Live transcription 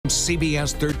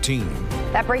CBS 13.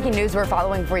 That breaking news we're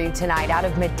following for you tonight out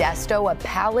of Modesto, a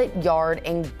pallet yard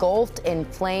engulfed in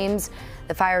flames.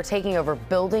 The fire taking over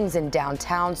buildings in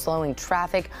downtown, slowing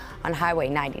traffic on Highway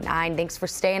 99. Thanks for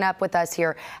staying up with us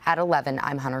here at 11.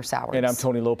 I'm Hunter Sowers. And I'm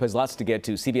Tony Lopez. Lots to get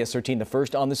to. CBS 13, the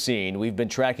first on the scene. We've been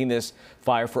tracking this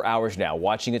fire for hours now,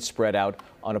 watching it spread out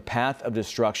on a path of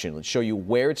destruction. Let's show you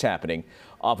where it's happening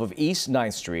off of East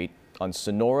 9th Street on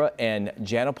Sonora and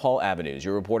Janapal Avenues.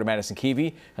 Your reporter Madison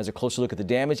Keevy has a closer look at the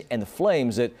damage and the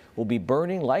flames that will be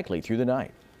burning likely through the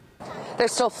night.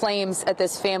 There's still flames at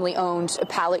this family-owned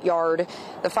pallet yard.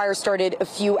 The fire started a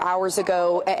few hours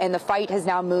ago, and the fight has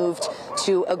now moved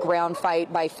to a ground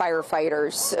fight by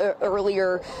firefighters.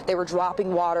 Earlier, they were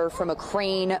dropping water from a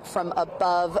crane from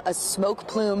above. A smoke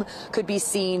plume could be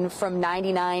seen from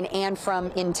 99 and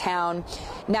from in town.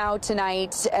 Now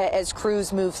tonight, as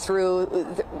crews move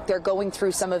through, they're going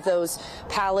through some of those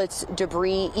pallets,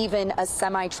 debris, even a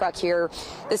semi-truck here.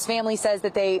 This family says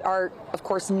that they are, of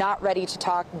course, not ready to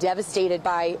talk, devastated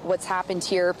by what's happened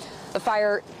here. The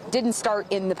fire didn't start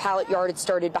in the pallet yard, it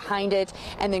started behind it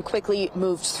and then quickly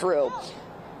moved through.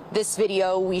 This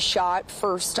video we shot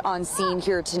first on scene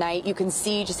here tonight. You can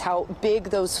see just how big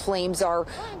those flames are.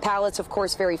 Pallets, of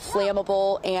course, very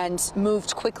flammable and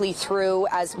moved quickly through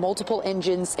as multiple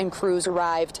engines and crews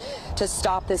arrived to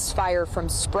stop this fire from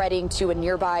spreading to a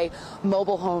nearby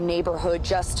mobile home neighborhood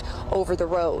just over the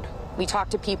road. We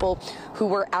talked to people who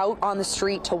were out on the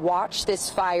street to watch this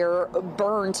fire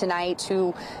burn tonight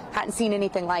who hadn't seen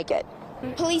anything like it.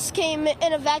 Police came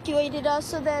and evacuated us,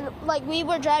 so then we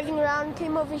were driving around,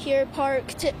 came over here,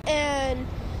 parked, and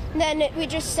then we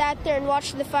just sat there and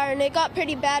watched the fire, and it got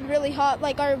pretty bad, really hot.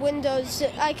 Like our windows,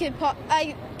 I could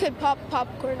pop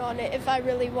popcorn on it if I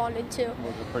really wanted to.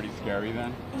 Was it pretty scary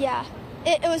then? Yeah,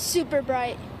 it was super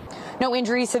bright. No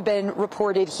injuries have been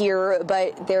reported here,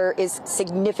 but there is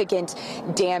significant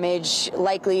damage.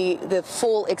 Likely the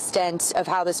full extent of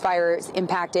how this fire has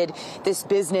impacted this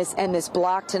business and this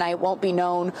block tonight won't be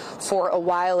known for a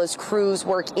while as crews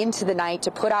work into the night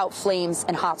to put out flames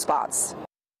and hot spots.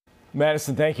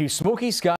 Madison, thank you. Smoky sky.